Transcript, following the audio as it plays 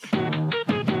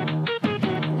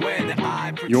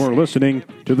You're listening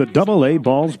to the DAAB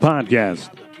Balls Podcast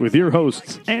with your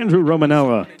hosts, Andrew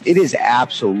Romanella. It is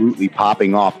absolutely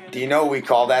popping off. Do you know what we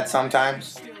call that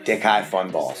sometimes? Dick High Fun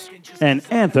Balls. And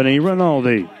Anthony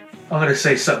Rinaldi. I'm going to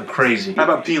say something crazy. How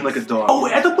about being like a dog? Oh,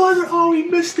 at the buzzer. Oh, he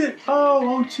missed it.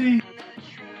 Oh, OT.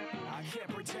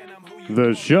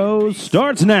 The show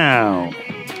starts now.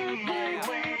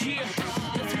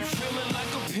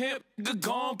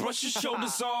 Go on, brush your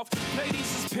shoulders off.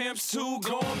 Ladies is pimps too.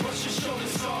 Go on, brush your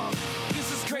shoulders off.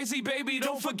 This is crazy, baby.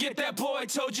 Don't forget that boy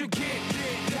told you get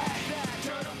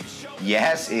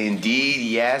Yes, indeed.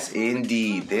 Yes,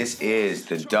 indeed. This is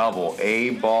the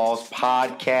DAAB Balls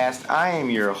Podcast. I am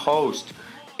your host,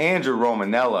 Andrew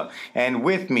Romanella, and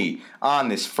with me on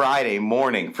this Friday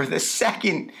morning for the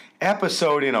second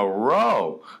episode in a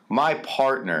row, my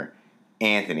partner,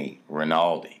 Anthony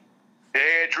Rinaldi.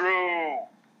 Andrew,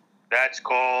 that's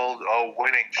called a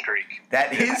winning streak.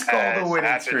 That is called a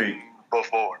winning streak.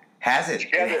 Before. Has it?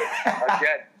 Again,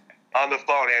 on the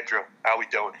phone, Andrew. How we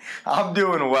doing? I'm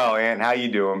doing well, Ant. How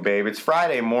you doing, babe? It's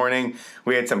Friday morning.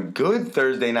 We had some good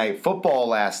Thursday night football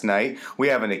last night. We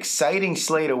have an exciting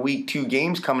slate of Week 2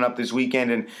 games coming up this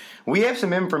weekend, and we have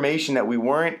some information that we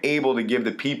weren't able to give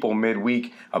the people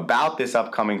midweek about this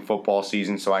upcoming football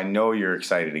season, so I know you're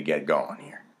excited to get going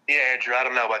here. Yeah, Andrew, I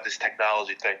don't know about this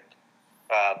technology thing,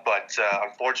 but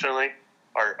unfortunately,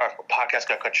 our podcast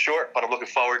got cut short, but I'm looking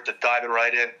forward to diving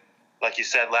right in. Like you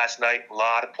said last night, a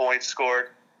lot of points scored,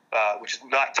 which is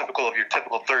not typical of your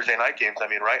typical Thursday night games. I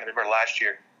mean, right? I remember last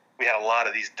year we had a lot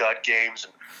of these dud games,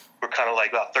 and we're kind of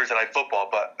like Thursday night football.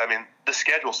 But I mean, the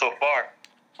schedule so far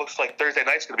looks like Thursday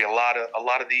night's going to be a lot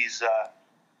of these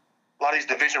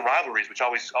division rivalries, which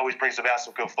always brings about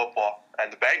some good football.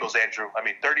 And the Bengals, Andrew, I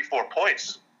mean, 34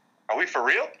 points. Are we for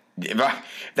real?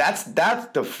 That's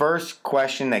the first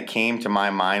question that came to my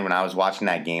mind when I was watching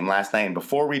that game last night. And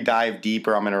before we dive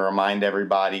deeper, I'm going to remind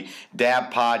everybody,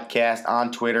 DAAB Podcast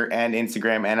on Twitter and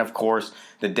Instagram. And, of course,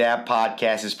 the DAAB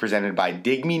Podcast is presented by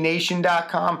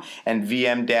DigMeNation.com and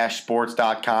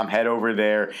VM-Sports.com. Head over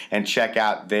there and check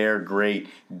out their great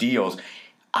deals.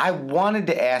 I wanted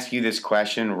to ask you this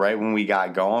question right when we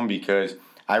got going because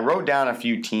I wrote down a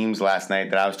few teams last night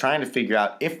that I was trying to figure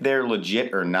out if they're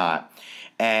legit or not.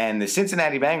 And the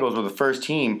Cincinnati Bengals were the first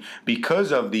team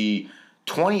because of the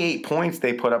 28 points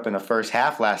they put up in the first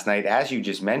half last night, as you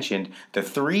just mentioned, the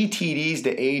 3 TDs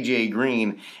to A.J.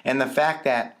 Green, and the fact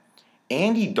that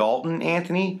Andy Dalton,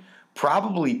 Anthony,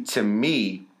 probably to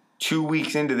me, 2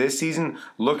 weeks into this season,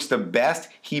 looks the best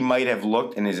he might have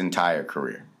looked in his entire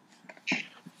career.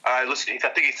 Listen, I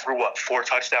think he threw, 4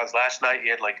 touchdowns last night. He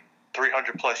had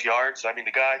 300-plus yards. I mean,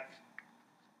 the guy,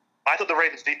 I thought the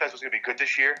Ravens' defense was going to be good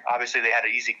this year. Obviously, they had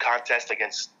an easy contest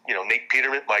against, Nate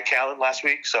Peterman, Mike Allen last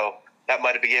week, so that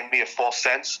might have given me a false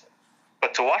sense.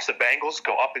 But to watch the Bengals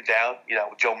go up and down,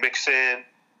 with Joe Mixon,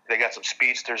 they got some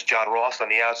speedsters, John Ross on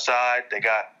the outside. They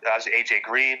got A.J.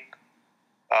 Green.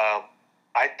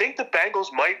 I think the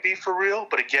Bengals might be for real,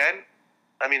 but again,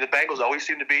 I mean, the Bengals always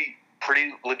seem to be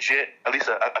pretty legit, at least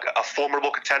a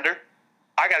formidable contender.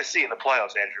 I got to see it in the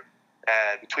playoffs, Andrew.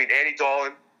 And between Andy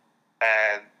Dalton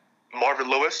and Marvin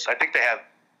Lewis, I think they have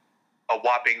a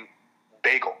whopping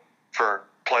bagel for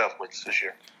playoff wins this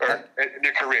year, or in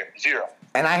their career, 0.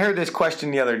 And I heard this question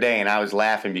the other day, and I was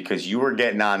laughing because you were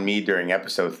getting on me during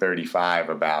episode 35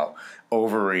 about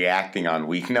overreacting on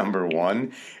week number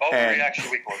 1.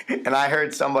 Overreaction week 1. And I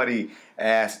heard somebody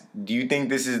ask, do you think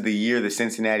this is the year the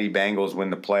Cincinnati Bengals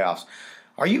win the playoffs?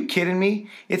 Are you kidding me?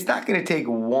 It's not going to take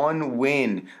one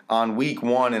win on week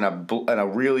 1 and a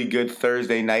really good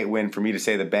Thursday night win for me to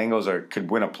say the Bengals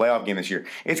could win a playoff game this year.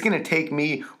 It's going to take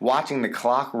me watching the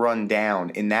clock run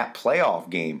down in that playoff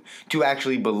game to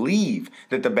actually believe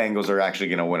that the Bengals are actually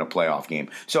going to win a playoff game.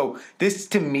 So this,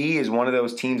 to me, is one of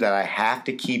those teams that I have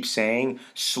to keep saying,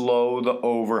 slow the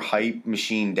overhype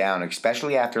machine down,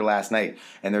 especially after last night.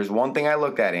 And there's one thing I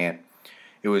looked at, Ant.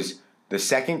 It was the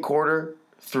second quarter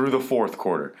through the fourth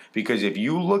quarter. Because if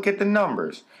you look at the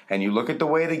numbers and you look at the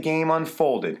way the game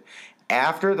unfolded,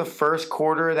 after the first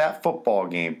quarter of that football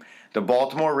game, the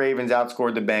Baltimore Ravens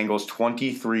outscored the Bengals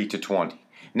 23-20.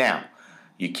 Now,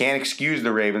 you can't excuse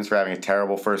the Ravens for having a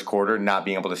terrible first quarter, not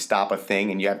being able to stop a thing,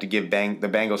 and you have to give the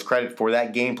Bengals credit for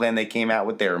that game plan they came out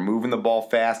with. They were moving the ball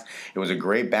fast. It was a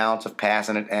great balance of pass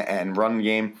and run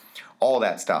game, all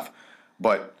that stuff.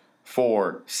 But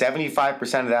for 75%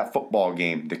 of that football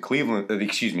game, the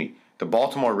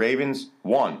Baltimore Ravens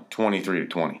won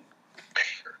 23-20.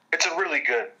 It's a really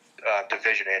good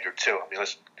division, Andrew, too. I mean,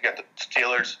 listen, you got the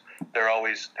Steelers. They're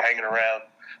always hanging around.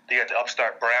 You got the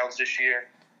upstart Browns this year,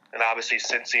 and obviously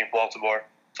Cincy and Baltimore.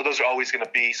 So those are always going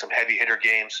to be some heavy hitter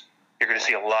games. You're going to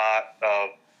see a lot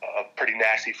of a pretty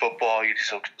nasty football. You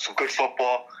do some good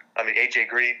football. I mean, AJ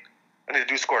Green. I think the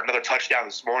dude scored another touchdown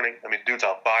this morning. I mean, the dude's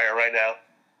on fire right now.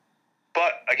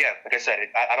 But again, like I said,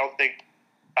 I don't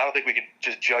think we can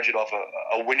just judge it off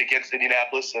a win against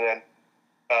Indianapolis and then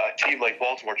a team like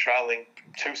Baltimore traveling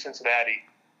to Cincinnati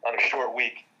on a short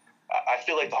week. I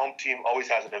feel like the home team always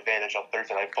has an advantage on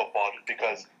Thursday Night Football just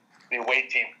because the away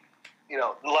team, a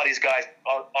lot of these guys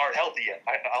aren't healthy yet.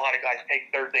 A lot of guys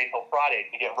take Thursday until Friday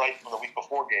to get right from the week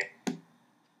before game.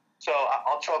 So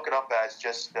I'll chalk it up as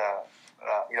just,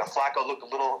 Flacco looked a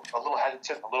little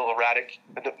hesitant, a little erratic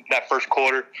in that first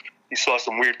quarter. He saw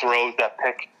some weird throws. That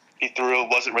pick he threw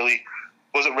wasn't really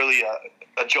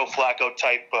a Joe Flacco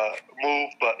type move,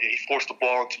 but he forced the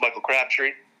ball into Michael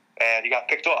Crabtree, and he got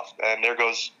picked off. And there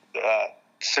goes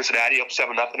Cincinnati up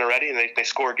 7-0 already, and they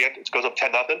score again. It goes up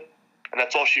 10-0, and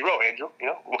that's all she wrote, Andrew.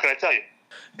 What can I tell you?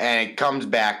 And it comes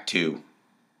back to,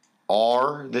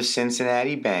 are the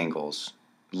Cincinnati Bengals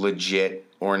legit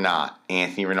or not?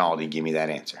 Anthony Rinaldi, give me that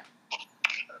answer.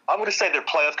 I'm going to say they're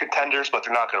playoff contenders, but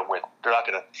they're not going to win. They're not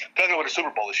going to win a Super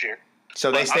Bowl this year. So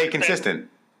they stay consistent.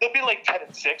 They'll be like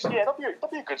 10-6. Yeah, they'll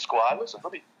be a good squad. Listen,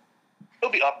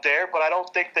 they'll be up there, but I don't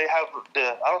think they have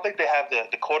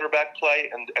the quarterback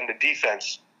play and the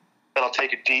defense that'll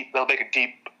make a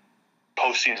deep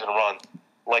postseason run,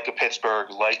 like a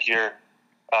Pittsburgh, like your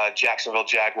Jacksonville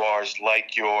Jaguars,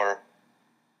 like your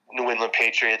New England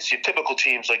Patriots, your typical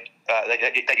teams like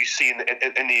that you see in the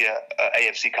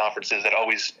AFC conferences that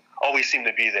always seem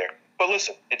to be there. But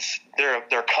listen, they're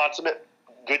a consummate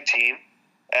good team,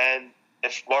 and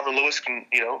if Marvin Lewis can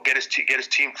get his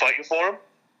team fighting for him,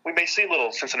 we may see a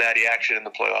little Cincinnati action in the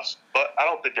playoffs. But I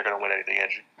don't think they're going to win anything,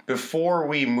 Andrew. Before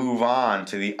we move on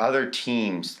to the other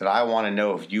teams that I want to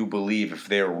know if you believe if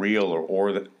they're real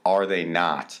or are they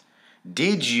not,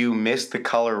 did you miss the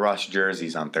color rush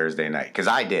jerseys on Thursday night? Because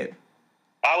I did.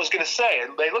 I was going to say,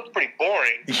 they looked pretty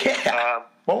boring. Yeah.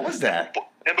 What was that?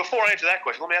 And before I answer that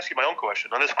question, let me ask you my own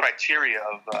question on this criteria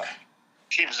of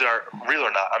teams that are real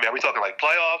or not. I mean, are we talking like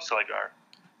playoffs or like our?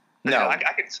 No.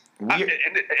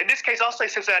 In this case, I'll say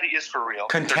Cincinnati is for real.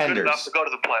 Contenders. They're good enough to go to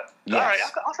the play. Yes. All right,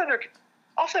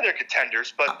 I'll say they're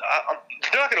contenders, but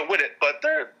they're not going to win it. But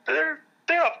they're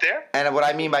up there. And what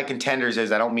I mean by contenders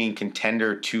is I don't mean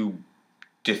contender to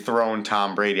dethrone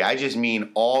Tom Brady. I just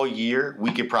mean all year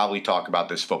we could probably talk about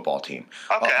this football team.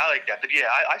 Okay, I like that. But yeah,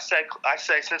 I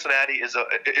say Cincinnati is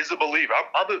a believer.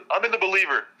 I'm in the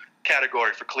believer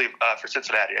category for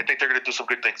Cincinnati. I think they're going to do some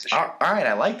good things this year. All right,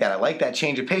 I like that. I like that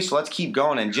change of pace. So let's keep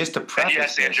going. And just to preface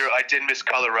yes, Andrew, I did miss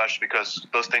Color Rush because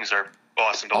those things are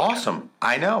awesome. Awesome.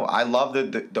 I know. I love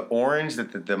the orange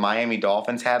that the Miami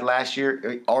Dolphins had last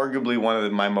year. Arguably one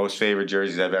of my most favorite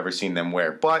jerseys I've ever seen them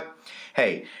wear. But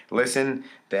hey, listen,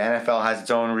 the NFL has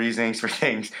its own reasonings for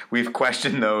things. We've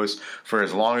questioned those for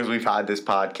as long as we've had this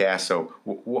podcast. So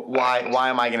why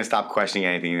am I going to stop questioning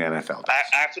anything the NFL does?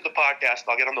 After the podcast,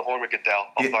 I'll get on the horn with Goodell.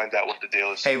 I'll find out what the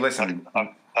deal is. Hey, listen.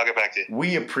 I'll get back to you.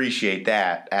 We appreciate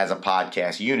that as a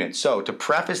podcast unit. So to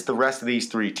preface the rest of these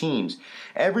three teams,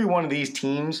 every one of these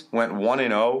teams went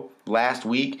 1-0 last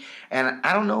week. And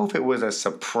I don't know if it was a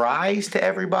surprise to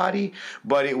everybody,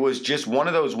 but it was just one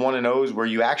of those 1-0s where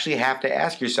you actually have to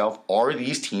ask yourself, are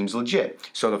these teams legit?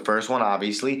 So the first one,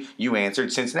 obviously, you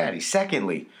answered Cincinnati.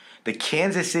 Secondly, the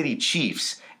Kansas City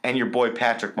Chiefs and your boy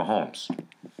Patrick Mahomes.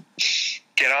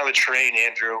 Get on the train,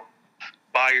 Andrew.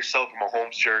 Buy yourself a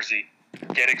Mahomes jersey.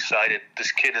 Get excited.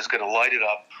 This kid is going to light it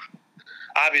up.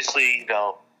 Obviously,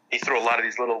 he threw a lot of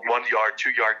these little 1 yard,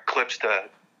 2 yard clips to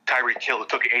Tyreek Hill, who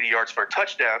took 80 yards for a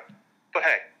touchdown. But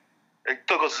hey, it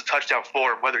still goes as a touchdown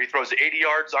for him, whether he throws 80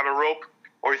 yards on a rope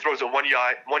or he throws it 1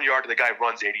 yard and the guy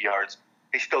runs 80 yards.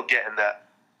 He's still getting that.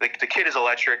 The kid is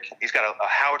electric. He's got a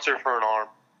howitzer for an arm.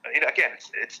 Again,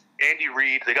 it's Andy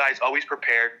Reid. The guy's always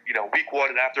prepared. Week one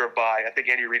and after a bye, I think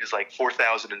Andy Reid is like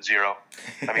 4,000-0.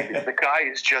 I mean, the guy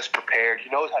is just prepared.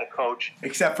 He knows how to coach.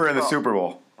 Except for in the Super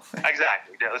Bowl.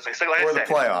 Exactly. Or the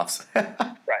playoffs.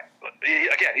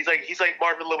 Right. Again, he's like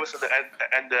Marvin Lewis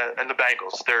and the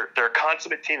Bengals. They're a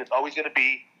consummate team that's always going to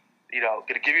be, going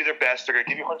to give you their best. They're going to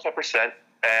give you 110%,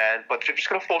 but they're just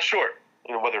going to fall short.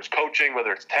 Whether it's coaching,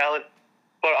 whether it's talent.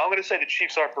 But I'm going to say the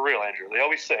Chiefs are for real, Andrew. They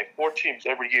always say 4 teams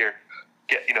every year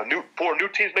get, 4 new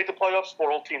teams make the playoffs,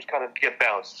 4 old teams kind of get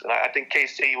bounced. And I think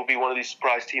KC will be one of these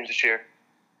surprise teams this year.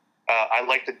 I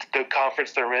like the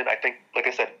conference they're in. I think, like I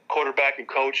said, quarterback and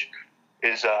coach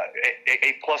is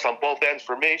A+ on both ends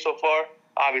for me so far.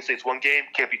 Obviously, it's one game.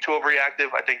 Can't be too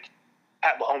overreactive. I think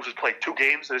Pat Mahomes has played 2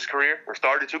 games in his career, or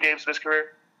started 2 games in his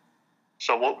career.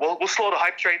 So we'll slow the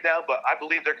hype train down, but I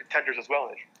believe they're contenders as well,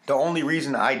 Andrew. The only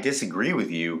reason I disagree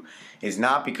with you is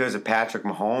not because of Patrick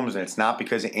Mahomes, and it's not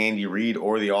because of Andy Reid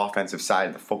or the offensive side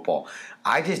of the football.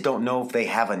 I just don't know if they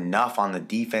have enough on the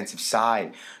defensive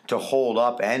side to hold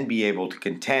up and be able to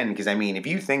contend. Because, I mean, if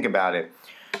you think about it,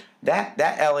 that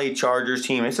LA Chargers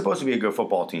team is supposed to be a good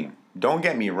football team. Don't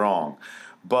get me wrong.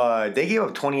 But they gave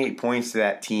up 28 points to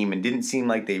that team and didn't seem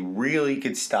like they really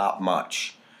could stop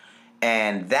much.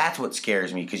 And that's what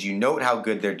scares me, because you note how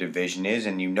good their division is,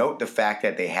 and you note the fact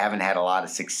that they haven't had a lot of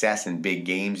success in big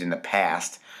games in the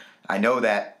past. I know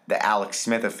that the Alex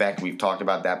Smith effect, we've talked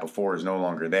about that before, is no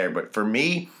longer there. But for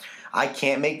me, I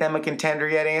can't make them a contender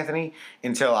yet, Anthony,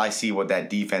 until I see what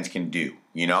that defense can do,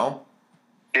 you know?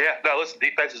 Yeah, no, listen,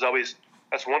 defense is always,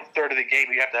 that's 1/3 of the game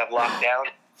you have to have locked down.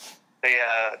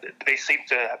 They seem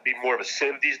to be more of a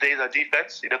sieve these days on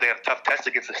defense. You know, they have a tough test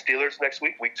against the Steelers next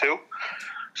week, week 2.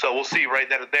 So we'll see right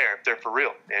then and there if they're for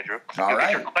real, Andrew. All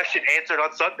right. Get your question answered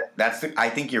on Sunday. I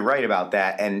think you're right about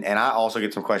that. And I also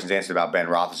get some questions answered about Ben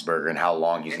Roethlisberger and how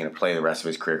long he's going to play the rest of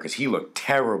his career, because he looked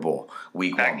terrible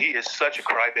week 1. He is such a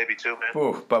crybaby too, man.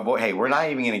 Ooh, but hey, we're not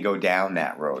even going to go down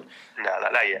that road. No,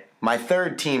 not yet. My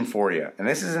third team for you, and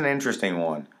this is an interesting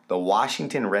one, the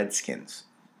Washington Redskins.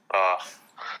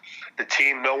 The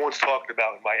team no one's talking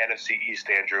about in my NFC East,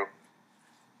 Andrew.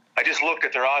 I just looked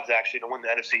at their odds actually to win the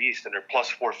NFC East, and they're plus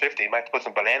 450. You might have to put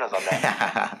some bananas on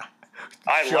that.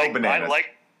 I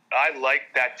like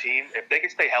that team. If they can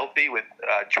stay healthy with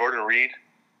Jordan Reed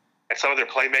and some of their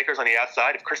playmakers on the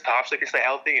outside, if Chris Thompson can stay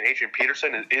healthy and Adrian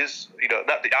Peterson is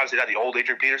obviously not the old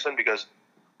Adrian Peterson, because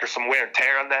there's some wear and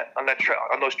tear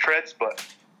on those treads. But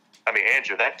I mean,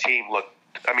 Andrew, that team looked.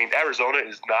 I mean, Arizona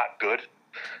is not good,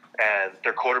 and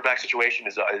their quarterback situation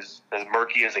is as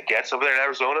murky as it gets over there in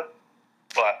Arizona.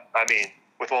 But I mean,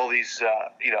 with all these,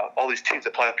 all these teams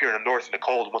that play up here in the north in the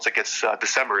cold, once it gets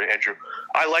December, Andrew,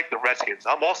 I like the Redskins.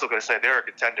 I'm also going to say they're a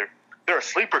contender. They're a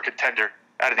sleeper contender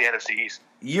out of the NFC East.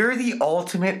 You're the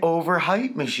ultimate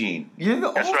overhype machine. You're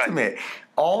the That's ultimate. Right.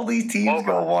 All these teams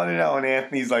go 1-0, and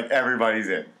Anthony's like, everybody's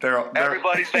in.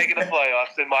 Everybody's making the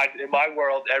playoffs. In my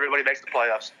world, everybody makes the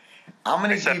playoffs.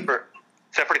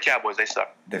 Except for the Cowboys, they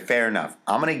suck. Fair enough.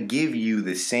 I'm going to give you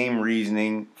the same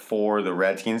reasoning for the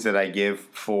Redskins that I give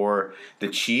for the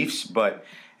Chiefs, but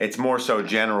it's more so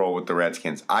general with the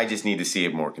Redskins. I just need to see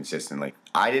it more consistently.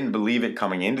 I didn't believe it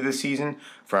coming into the season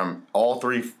from all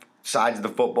three sides of the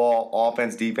football: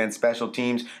 offense, defense, special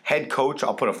teams. Head coach,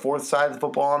 I'll put a fourth side of the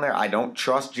football on there. I don't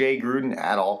trust Jay Gruden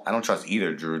at all. I don't trust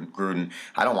either Gruden.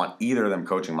 I don't want either of them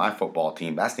coaching my football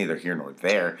team. That's neither here nor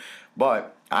there.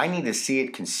 But I need to see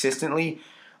it consistently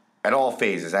at all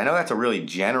phases. I know that's a really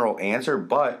general answer,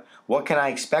 but what can I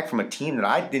expect from a team that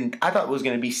I thought was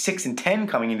going to be 6-10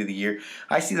 coming into the year?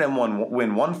 I see them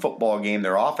win one football game.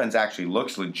 Their offense actually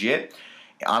looks legit.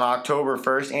 On October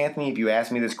 1st, Anthony, if you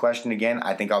ask me this question again,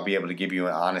 I think I'll be able to give you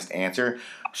an honest answer.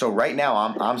 So right now,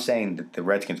 I'm saying that the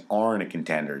Redskins aren't a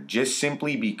contender, just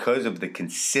simply because of the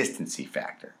consistency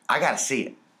factor. I got to see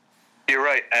it. You're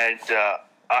right, and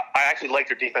I actually like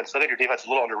their defense. I think their defense is a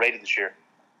little underrated this year.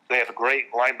 They have a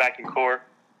great linebacking core.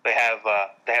 They have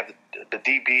the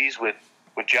DBs with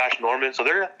Josh Norman, so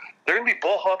they're going to be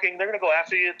ball hawking. They're going to go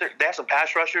after you. They have some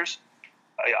pass rushers.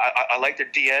 I like their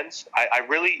DNs.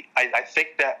 I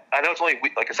think that, I know it's only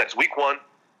like I said, it's week 1.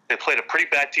 They played a pretty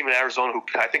bad team in Arizona who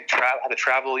I think had to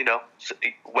travel,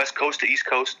 West Coast to East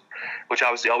Coast, which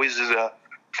obviously always is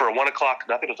for a 1 o'clock.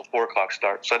 I think it was a 4 o'clock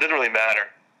start, so it didn't really matter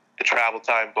the travel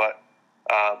time. But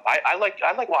I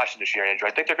like Washington this year, Andrew.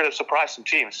 I think they're going to surprise some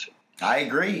teams. I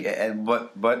agree,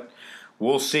 but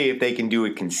we'll see if they can do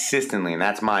it consistently, and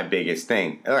that's my biggest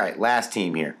thing. All right, last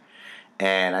team here.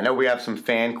 And I know we have some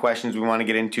fan questions we want to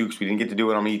get into because we didn't get to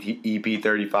do it on EP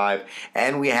 35.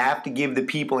 And we have to give the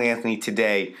people, Anthony,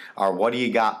 today our What Do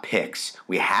You Got picks.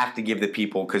 We have to give the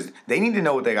people, because they need to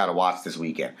know what they got to watch this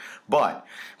weekend. But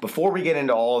before we get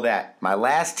into all of that, my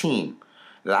last team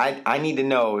that I need to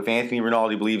know if Anthony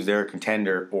Rinaldi believes they're a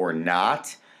contender or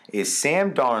not is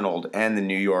Sam Darnold and the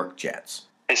New York Jets.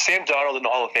 Is Sam Darnold in the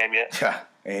Hall of Fame yet?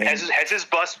 Has his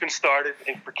bus been started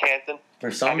for Canton? For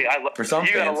some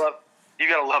fans. You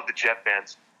gotta love the Jet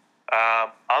fans. I'm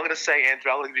gonna say,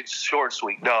 Andrew, I'm gonna be short and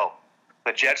sweet. No,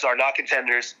 the Jets are not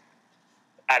contenders.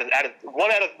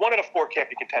 One out of 4 can't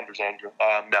be contenders, Andrew.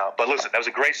 No, but listen, that was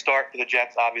a great start for the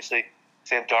Jets. Obviously,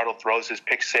 Sam Darnold throws his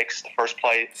pick 6, the first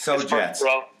play. Jets.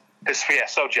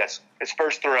 Jets. His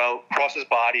first throw, across his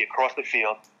body, across the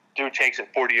field. Dude takes it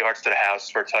 40 yards to the house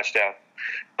for a touchdown.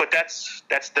 But that's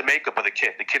the makeup of the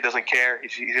kid. The kid doesn't care.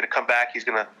 He's going to come back. He's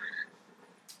going to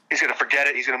forget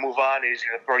it. He's going to move on, and he's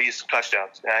going to throw you some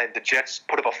touchdowns. And the Jets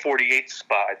put up a 48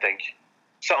 spot, I think,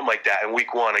 something like that in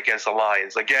week 1 against the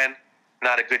Lions. Again,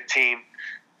 not a good team,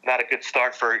 not a good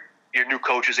start for your new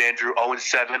coaches, Andrew.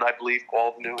 0-7, I believe,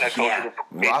 all the new head coaches.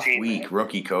 Rough week,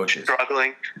 rookie coaches.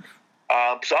 Struggling.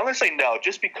 So I'm going to say no,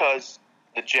 just because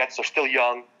the Jets are still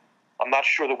young. I'm not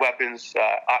sure the weapons.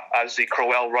 Obviously,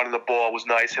 Crowell running the ball was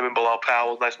nice. Him and Bilal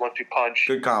Powell, nice 1-2 punch.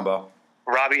 Good combo.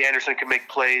 Robbie Anderson can make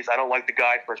plays. I don't like the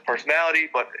guy for his personality,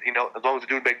 but as long as the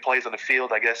dude make plays on the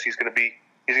field, I guess he's going to be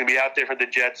out there for the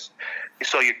Jets. You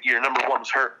saw your number one was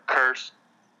hurt, Curse.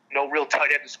 No real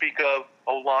tight end to speak of.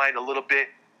 O-line a little bit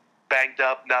banged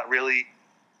up, not really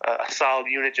a solid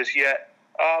unit just yet.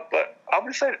 But I'm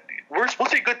going to say we'll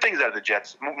see good things out of the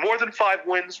Jets. More than 5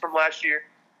 wins from last year,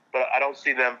 but I don't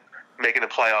see them making the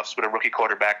playoffs with a rookie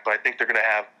quarterback. But I think they're going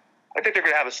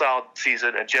to have a solid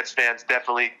season, and Jets fans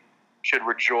definitely should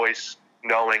rejoice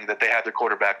knowing that they have their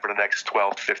quarterback for the next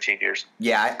 12 to 15 years.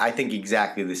 Yeah, I think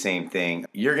exactly the same thing.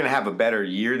 You're going to have a better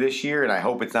year this year, and I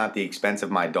hope it's not at the expense of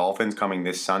my Dolphins coming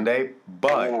this Sunday.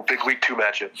 But big week 2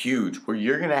 matchup. Huge. Where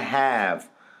you're going to have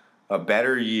a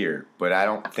better year, but I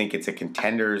don't think it's a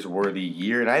contenders-worthy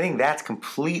year, and I think that's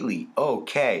completely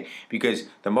okay because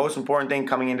the most important thing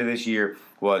coming into this year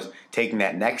was taking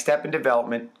that next step in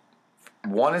development.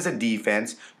 1 as a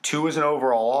defense, 2 as an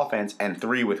overall offense, and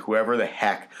 3 with whoever the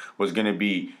heck was going to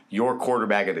be your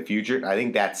quarterback of the future. I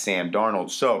think that's Sam Darnold.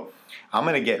 So I'm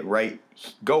going to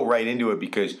go right into it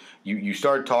because you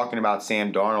started talking about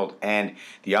Sam Darnold and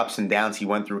the ups and downs he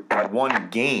went through in one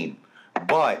game,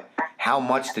 but how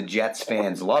much the Jets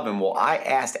fans love him. Well, I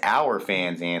asked our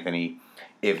fans, Anthony,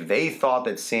 if they thought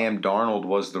that Sam Darnold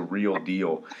was the real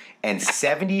deal. And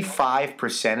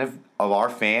 75% of our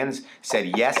fans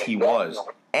said yes, he was.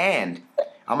 And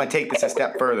I'm going to take this a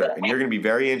step further, and you're going to be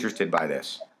very interested by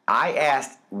this. I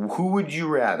asked, who would you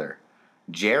rather,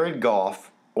 Jared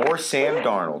Goff or Sam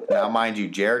Darnold? Now, mind you,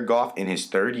 Jared Goff in his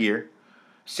 3rd year.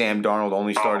 Sam Darnold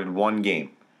only started 1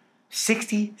 game.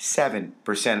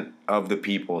 67% of the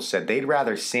people said they'd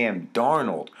rather Sam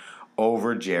Darnold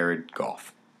over Jared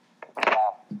Goff.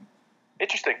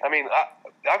 Interesting. I mean,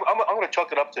 I'm going to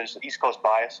chalk it up to East Coast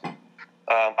bias.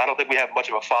 I don't think we have much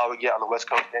of a following yet on the West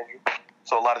Coast, Andrew.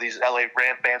 So a lot of these LA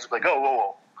Ram fans will be like,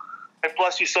 whoa. And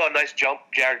plus, you saw a nice jump,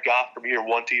 Jared Goff, from year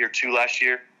 1 to year 2 last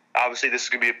year. Obviously, this is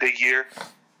going to be a big year.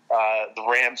 The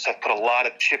Rams have put a lot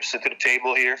of chips into the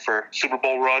table here for Super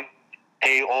Bowl run.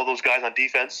 Pay all those guys on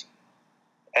defense.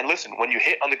 And listen, when you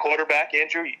hit on the quarterback,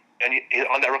 Andrew, and you hit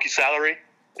on that rookie salary,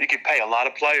 you can pay a lot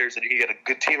of players and you can get a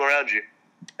good team around you.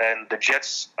 And the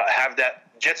Jets have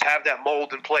that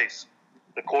mold in place.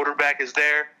 The quarterback is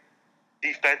there.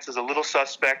 Defense is a little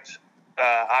suspect.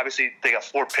 Obviously, they got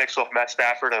 4 picks off Matt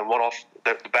Stafford and 1 off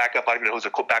the backup. I don't even know who's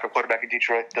a backup quarterback in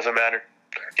Detroit. Doesn't matter.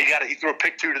 He threw a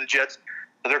pick 2 to the Jets.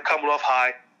 So they're coming off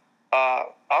high.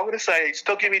 I'm going to say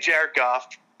still give me Jared Goff,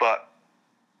 but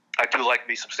I do like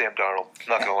me some Sam Darnold. I'm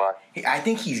not going to lie. I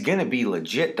think he's going to be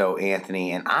legit, though,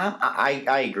 Anthony. And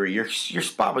I agree. You're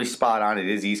probably spot on. It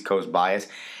is East Coast bias.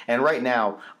 And right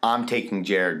now, I'm taking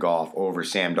Jared Goff over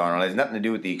Sam Darnold. It has nothing to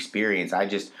do with the experience.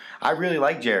 I really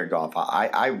like Jared Goff.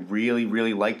 I really,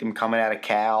 really liked him coming out of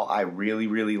Cal. I really,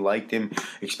 really liked him,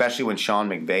 especially when Sean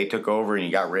McVay took over and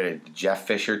you got rid of Jeff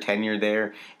Fisher tenure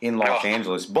there in Los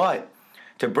Angeles. But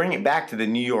to bring it back to the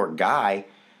New York guy,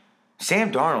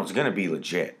 Sam Darnold's going to be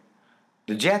legit.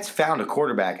 The Jets found a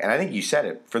quarterback, and I think you said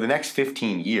it, for the next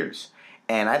 15 years.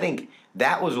 And I think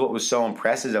that was what was so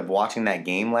impressive of watching that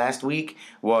game last week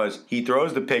was he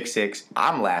throws the pick 6.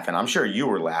 I'm laughing. I'm sure you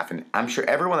were laughing. I'm sure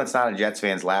everyone that's not a Jets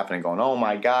fan is laughing and going, oh,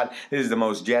 my God, this is the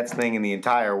most Jets thing in the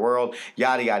entire world,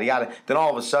 yada, yada, yada. Then all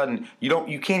of a sudden,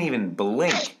 you can't even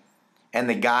blink, and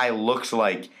the guy looks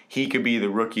like he could be the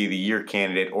Rookie of the Year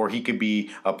candidate, or he could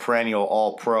be a perennial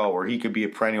All-Pro, or he could be a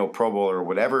perennial Pro Bowler, or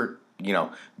whatever,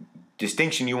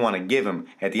 distinction you want to give him.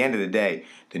 At the end of the day,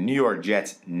 the New York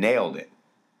Jets nailed it.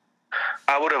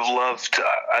 I would have loved to,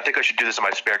 I think I should do this in my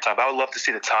spare time. I would love to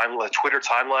see the Twitter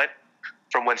timeline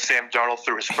from when Sam Darnold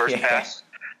threw his first pass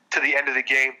to the end of the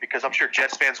game, because I'm sure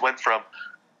Jets fans went from,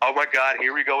 oh my God,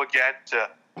 here we go again, to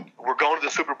we're going to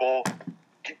the Super Bowl,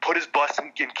 put his bus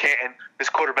in Canton, this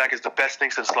quarterback is the best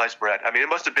thing since sliced bread. I mean, it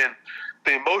must have been,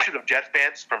 the emotion of Jets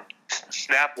fans from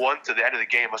snap 1 to the end of the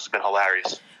game must have been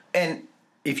hilarious. And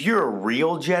if you're a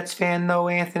real Jets fan, though,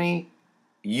 Anthony,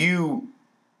 you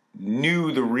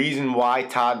knew the reason why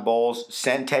Todd Bowles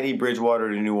sent Teddy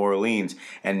Bridgewater to New Orleans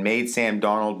and made Sam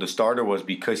Darnold the starter was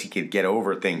because he could get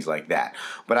over things like that.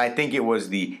 But I think it was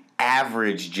the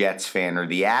average Jets fan or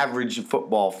the average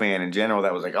football fan in general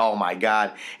that was like, oh my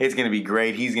God, it's going to be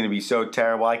great. He's going to be so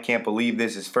terrible. I can't believe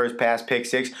this. His first pass, pick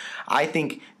 6. I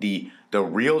think the The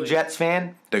real Jets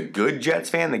fan, the good Jets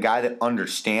fan, the guy that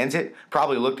understands it,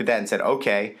 probably looked at that and said,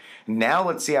 okay, now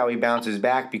let's see how he bounces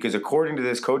back, because according to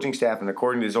this coaching staff and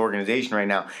according to this organization right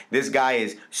now, this guy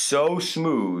is so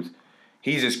smooth.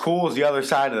 He's as cool as the other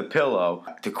side of the pillow,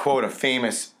 to quote a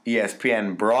famous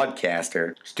ESPN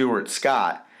broadcaster, Stuart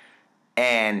Scott,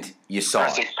 and you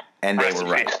saw it, and they were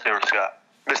right. Stuart Scott.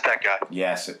 Missed that guy.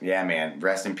 Yes, yeah, man.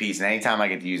 Rest in peace. And anytime I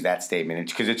get to use that statement,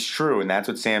 it's because it's true, and that's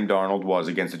what Sam Darnold was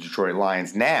against the Detroit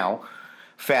Lions. Now,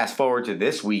 fast forward to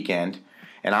this weekend,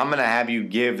 and I'm going to have you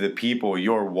give the people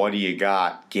your what do you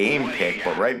got game pick,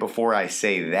 but right before I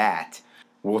say that,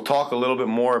 we'll talk a little bit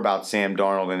more about Sam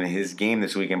Darnold and his game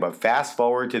this weekend, but fast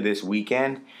forward to this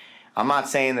weekend. I'm not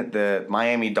saying that the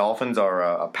Miami Dolphins are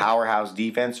a powerhouse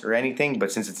defense or anything,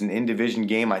 but since it's an in-division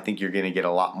game, I think you're going to get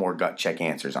a lot more gut check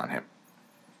answers on him.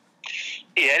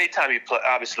 Yeah, anytime you play,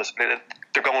 obviously, listen,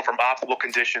 they're going from optimal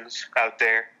conditions out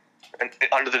there and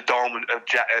under the dome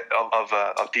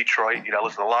of Detroit. You know,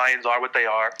 listen, the Lions are what they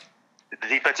are. The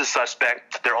defense is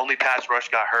suspect. Their only pass rush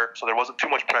got hurt, so there wasn't too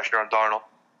much pressure on Darnold.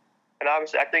 And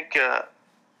obviously, I think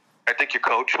your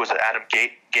coach was Adam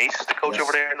Gase, the coach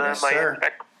over there in Miami. Sir.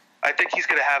 I think he's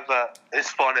going to have his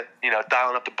fun at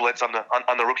dialing up the blitz on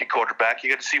the rookie quarterback. You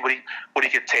got to see what he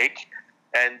could take.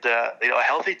 And, a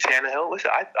healthy Tannehill.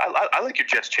 Listen, I like your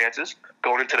Jets' chances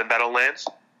going into the Meadowlands.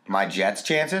 My Jets'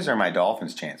 chances or my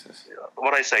Dolphins' chances?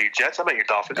 What did I say? Your Jets? I meant your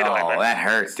Dolphins. Oh, that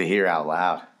hurts to hear out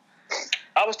loud.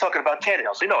 I was talking about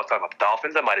Tannehill, so I was talking about the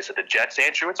Dolphins. I might have said the Jets.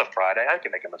 Andrew, it's a Friday. I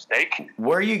can make a mistake.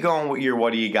 Where are you going with your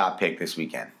what do you got pick this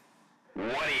weekend?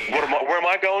 Where am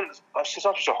I going? Since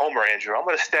I'm just a homer, Andrew, I'm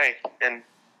going to stay. And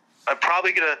I'm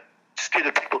probably going to steer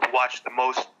the people to watch the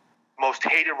most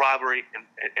hated rivalry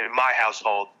in my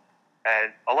household,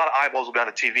 and a lot of eyeballs will be on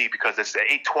the TV because it's an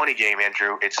 8:20 game,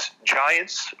 Andrew. It's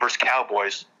Giants versus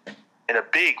Cowboys in a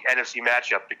big NFC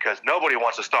matchup because nobody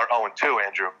wants to start 0-2,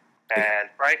 Andrew. And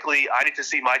frankly, I need to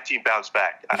see my team bounce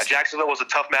back. Jacksonville was a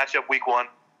tough matchup week one.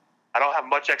 I didn't have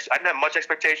much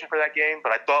expectation for that game,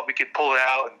 but I thought we could pull it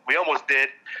out, and we almost did.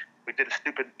 We did a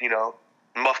stupid,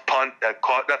 muff punt that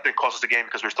didn't cost us the game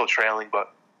because we were still trailing.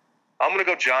 But I'm going to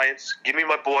go Giants. Give me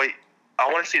my boy.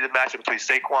 I want to see the matchup between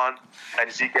Saquon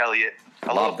and Zeke Elliott.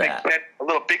 A little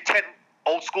Big Ten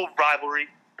old school rivalry.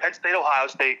 Penn State, Ohio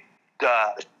State.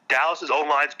 Dallas's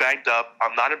O-line's banged up.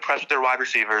 I'm not impressed with their wide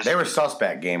receivers. They were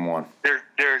suspect game one.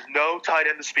 There's no tight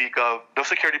end to speak of. No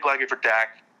security blanket for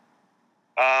Dak.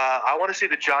 I want to see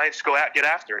the Giants get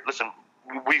after it. Listen,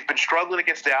 we've been struggling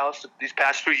against Dallas these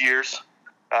past few years.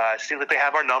 It seems like they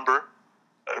have our number.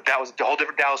 That was a whole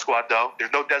different Dallas squad, though.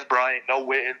 There's no Des Bryant, no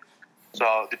Witten.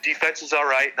 So the defense is all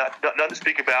right. Nothing to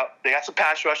speak about. They got some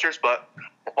pass rushers, but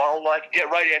if I don't get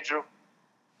right, Andrew,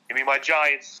 give me my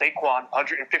Giants. Saquon,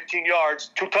 115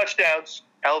 yards, 2 touchdowns.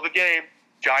 Hell of a game.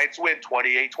 Giants win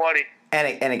 28-20.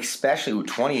 And especially with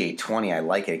 28-20, I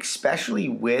like it. Especially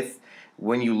with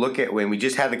when we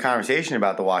just had the conversation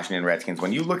about the Washington Redskins,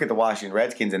 when you look at the Washington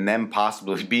Redskins and them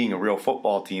possibly being a real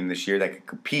football team this year that could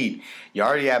compete, you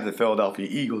already have the Philadelphia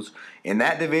Eagles. In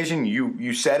that division,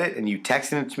 you said it, and you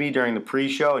texted it to me during the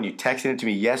pre-show, and you texted it to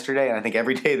me yesterday, and I think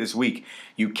every day this week,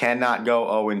 you cannot go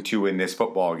 0-2 in this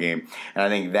football game. And I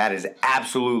think that is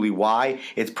absolutely why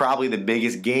it's probably the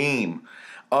biggest game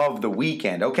of the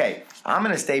weekend. Okay, I'm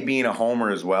going to stay being a homer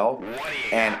as well,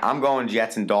 and I'm going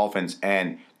Jets and Dolphins,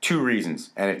 and 2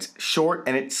 reasons, and it's short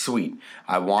and it's sweet.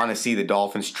 I want to see the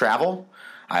Dolphins travel.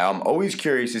 I am always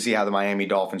curious to see how the Miami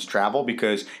Dolphins travel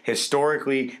because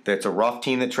historically that's a rough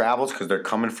team that travels because they're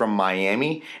coming from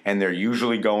Miami and they're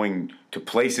usually going to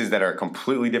places that are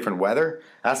completely different weather.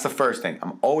 That's the first thing.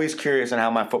 I'm always curious on how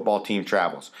my football team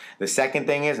travels. The second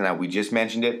thing is, and we just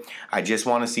mentioned it, I just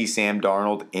want to see Sam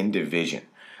Darnold in division.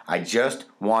 I just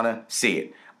want to see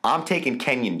it. I'm taking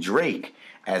Kenyon Drake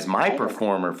as my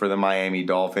performer for the Miami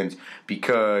Dolphins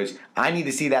because I need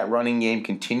to see that running game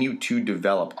continue to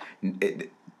develop.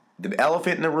 The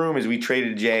elephant in the room is we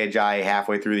traded Jay Ajayi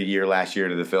halfway through the year last year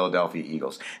to the Philadelphia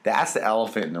Eagles. That's the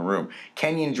elephant in the room.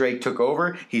 Kenyon Drake took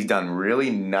over. He's done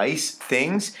really nice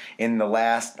things in the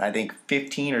last, I think,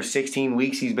 15 or 16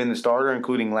 weeks he's been the starter,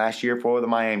 including last year for the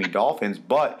Miami Dolphins.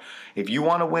 But if you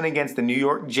want to win against the New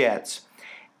York Jets,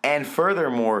 and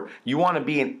furthermore, you want to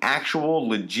be an actual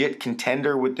legit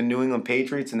contender with the New England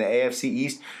Patriots in the AFC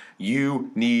East,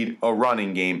 you need a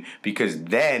running game because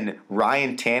then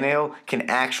Ryan Tannehill can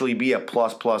actually be a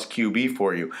plus QB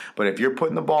for you. But if you're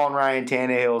putting the ball in Ryan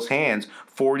Tannehill's hands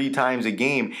 40 times a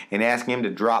game and asking him to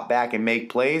drop back and make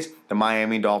plays, the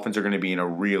Miami Dolphins are going to be in a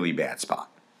really bad spot.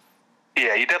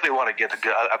 Yeah, you definitely want to get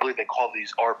I believe they call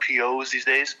these RPOs these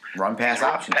days. Run pass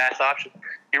option.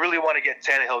 You really want to get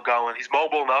Tannehill going. He's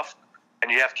mobile enough.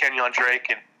 and you have Kenyon Drake,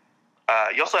 and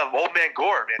you also have old man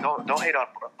Gore, man. Don't hate on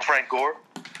Frank Gore.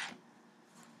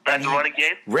 That's a running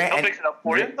game. They'll mix it up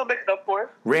for you.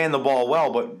 Ran the ball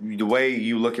well, but the way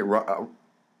you look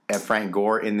at Frank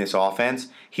Gore in this offense,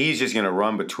 he's just going to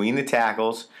run between the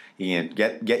tackles. He can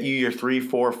get you your 3,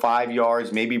 4, 5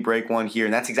 yards, maybe break one here,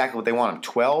 and that's exactly what they want him.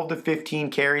 12 to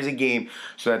 15 carries a game,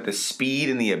 so that the speed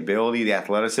and the ability, the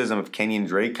athleticism of Kenyon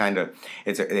Drake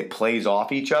it plays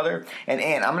off each other. And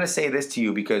I'm going to say this to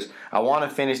you because I want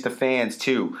to finish the fans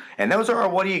too. And those are our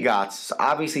What Do You Gots. So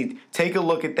obviously, take a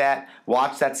look at that.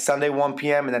 Watch that Sunday 1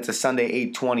 p.m. and that's a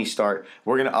Sunday 8:20 start.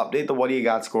 We're going to update the What Do You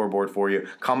Got scoreboard for you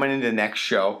coming into the next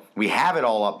show. We have it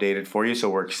all updated for you,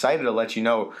 so we're excited to let you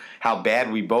know how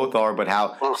bad we both are, but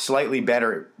how slightly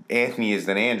better Anthony is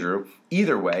than Andrew.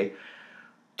 Either way,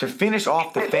 to finish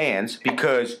off the fans,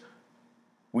 because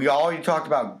we already talked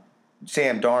about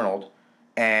Sam Darnold,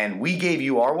 and we gave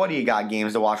you our What Do You Got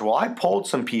games to watch. Well, I polled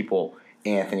some people,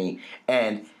 Anthony,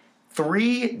 and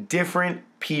 3 different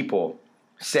people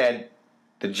said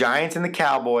the Giants and the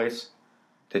Cowboys,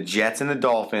 the Jets and the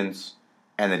Dolphins,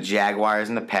 and the Jaguars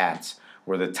and the Pats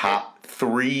were the top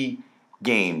 3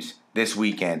 games this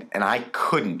weekend, and I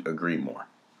couldn't agree more.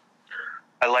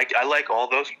 I like all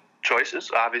those choices,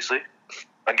 obviously.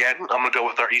 Again, I'm going to go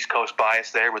with our East Coast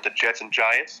bias there with the Jets and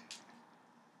Giants.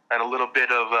 And a little bit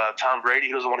of Tom Brady.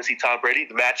 He doesn't want to see Tom Brady.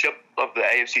 The matchup of the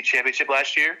AFC Championship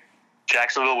last year,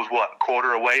 Jacksonville was, a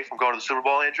quarter away from going to the Super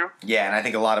Bowl, Andrew? Yeah, and I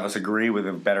think a lot of us agree with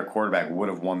a better quarterback would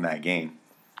have won that game.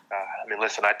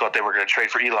 Listen, I thought they were going to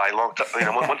trade for Eli a long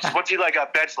time. Once Eli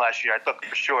got benched last year, I thought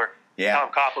for sure Tom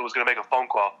Coughlin was going to make a phone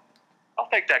call. I'll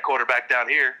take that quarterback down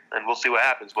here, and we'll see what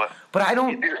happens. But I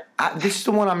don't. This is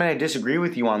the one I'm going to disagree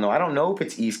with you on, though. I don't know if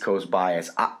it's East Coast bias.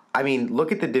 I mean,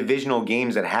 look at the divisional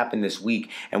games that happened this week,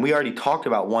 and we already talked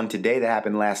about one today that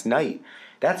happened last night.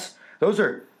 Those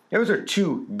are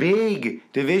 2 big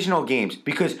divisional games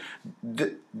because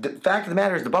the fact of the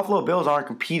matter is the Buffalo Bills aren't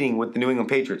competing with the New England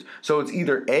Patriots. So it's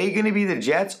either going to be the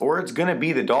Jets or it's going to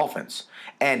be the Dolphins.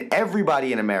 And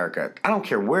everybody in America, I don't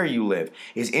care where you live,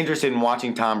 is interested in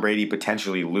watching Tom Brady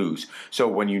potentially lose. So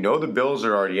when you know the Bills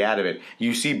are already out of it,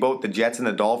 you see both the Jets and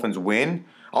the Dolphins win,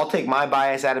 I'll take my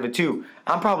bias out of it too.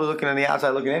 I'm probably looking on the outside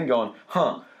looking in going,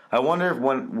 I wonder if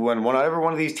whenever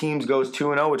one of these teams goes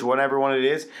 2-0, which whenever one it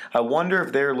is, I wonder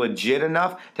if they're legit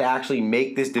enough to actually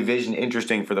make this division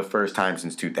interesting for the first time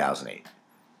since 2008.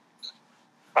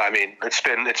 I mean, it's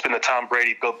been the Tom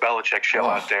Brady, Bill Belichick show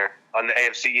out there on the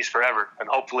AFC East forever, and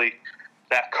hopefully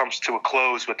that comes to a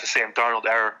close with the Sam Darnold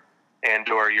era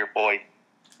and/or your boy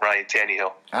Ryan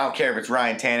Tannehill. I don't care if it's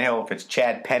Ryan Tannehill, if it's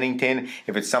Chad Pennington,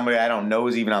 if it's somebody I don't know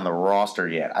is even on the roster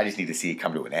yet. I just need to see it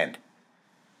come to an end.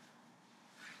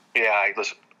 Yeah,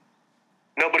 listen.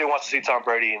 Nobody wants to see Tom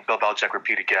Brady and Bill Belichick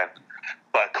repeat again,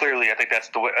 but clearly, I think that's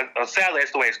the way. Sadly,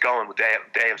 that's the way it's going with the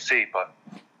AFC. But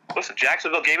listen,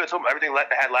 Jacksonville gave it to him. Everything they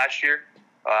had last year.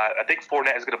 I think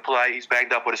Fournette is going to play. He's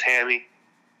banged up with his hammy,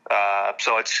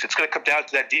 so it's going to come down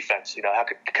to that defense. How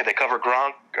can they cover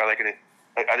Gronk?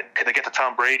 Can they get to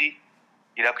Tom Brady?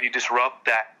 Can you disrupt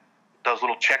those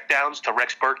little checkdowns to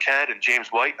Rex Burkhead and James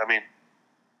White? I mean,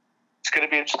 it's going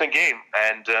to be an interesting game,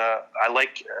 and I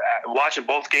like watching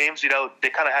both games. They were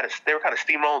kind of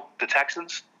steamrolling the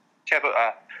Texans.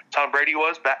 Tom Brady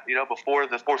was back, before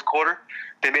the fourth quarter.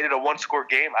 They made it a 1-score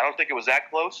game. I don't think it was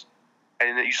that close.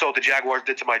 And you saw what the Jaguars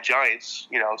did to my Giants.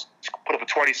 Put up a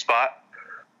 20 spot.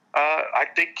 I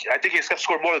think he's got to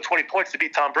score more than 20 points to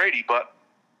beat Tom Brady. But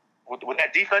with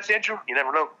that defense, Andrew, you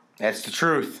never know. That's the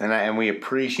truth, and we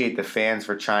appreciate the fans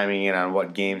for chiming in on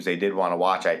what games they did want to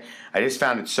watch. I just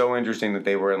found it so interesting that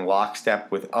they were in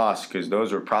lockstep with us because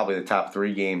those were probably the top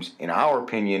 3 games, in our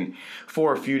opinion,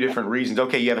 for a few different reasons.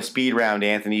 Okay, you have a speed round,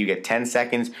 Anthony. You get 10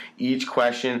 seconds each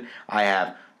question. I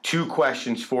have 2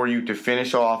 questions for you to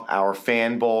finish off our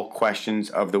Fan Bowl questions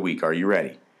of the week. Are you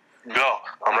ready? Go.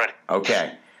 I'm ready.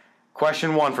 Okay.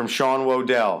 Question 1 from Sean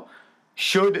Wodell.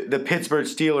 Should the Pittsburgh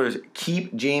Steelers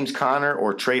keep James Conner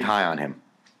or trade high on him?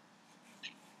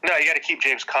 No, you got to keep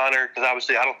James Conner because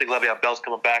obviously I don't think Le'Veon Bell's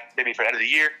coming back maybe for the end of the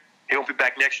year. He won't be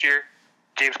back next year.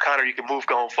 James Conner, you can move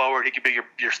going forward. He could be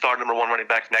your star number 1 running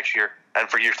back next year and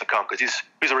for years to come because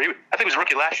I think he was a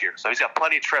rookie last year, so he's got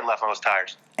plenty of tread left on those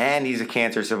tires. And he's a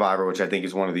cancer survivor, which I think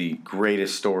is one of the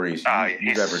greatest stories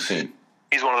you've ever seen.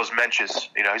 He's one of those mensches.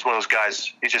 He's one of those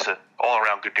guys. He's just an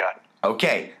all-around good guy.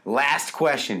 Okay, last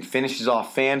question. Finishes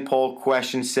off fan poll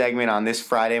question segment on this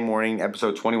Friday morning,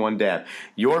 episode 21 DAAB.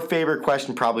 Your favorite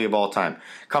question probably of all time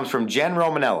comes from Jen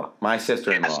Romanella, my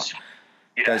sister-in-law.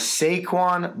 Yes. Does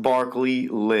Saquon Barkley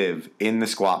live in the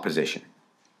squat position?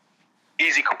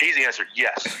 Easy answer,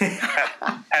 yes.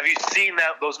 Have you seen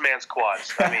those man's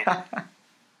quads? I mean,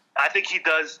 I think he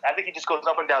does. I think he just goes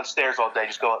up and down stairs all day,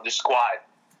 just squatting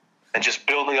and just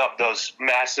building up those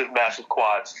massive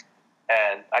quads.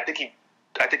 And I think he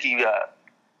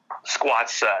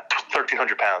squats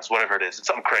 1,300 pounds, whatever it is. It's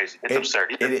something crazy. It's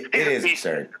absurd. It is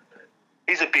absurd.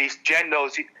 He's a beast. Jen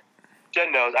knows.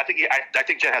 Jen knows. I think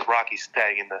Jen has Rocky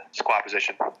staying in the squat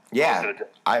position. Yeah.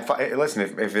 Listen.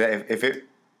 If it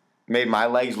made my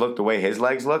legs look the way his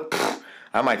legs look,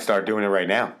 I might start doing it right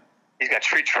now. He's got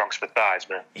tree trunks for thighs,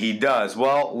 man. He does.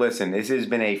 Well, listen. This has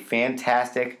been a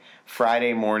fantastic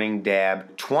Friday morning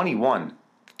dab.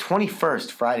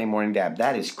 21st Friday morning dab.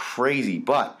 That is crazy,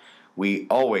 but we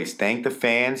always thank the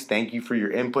fans. Thank you for your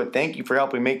input. Thank you for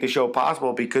helping make the show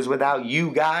possible, because without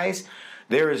you guys,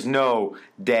 there is no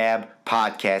DAAB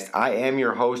podcast. I am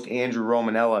your host, Andrew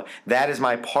Romanella. That is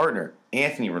my partner,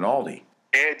 Anthony Rinaldi.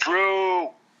 Andrew,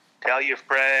 tell your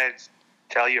friends.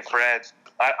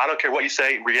 I don't care what you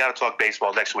say. We got to talk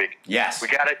baseball next week. Yes. We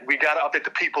got to update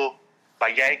the people by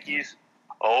Yankees.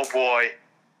 Oh, boy.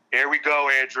 Here we go,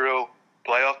 Andrew.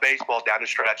 Playoff baseball down the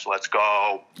stretch. Let's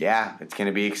go. Yeah, it's going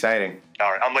to be exciting.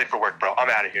 All right, I'm late for work, bro.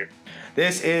 I'm out of here.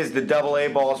 This is the AA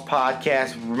Balls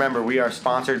podcast. Remember, we are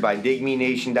sponsored by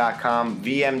digmenation.com,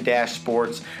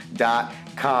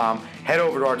 vm-sports.com. Head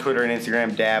over to our Twitter and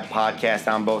Instagram, DAAB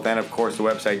Podcast on both, and of course the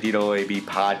website,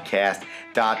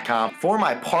 DAABpodcast.com. For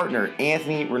my partner,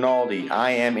 Anthony Rinaldi, I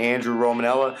am Andrew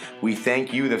Romanella. We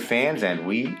thank you, the fans, and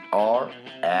we are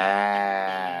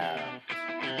out.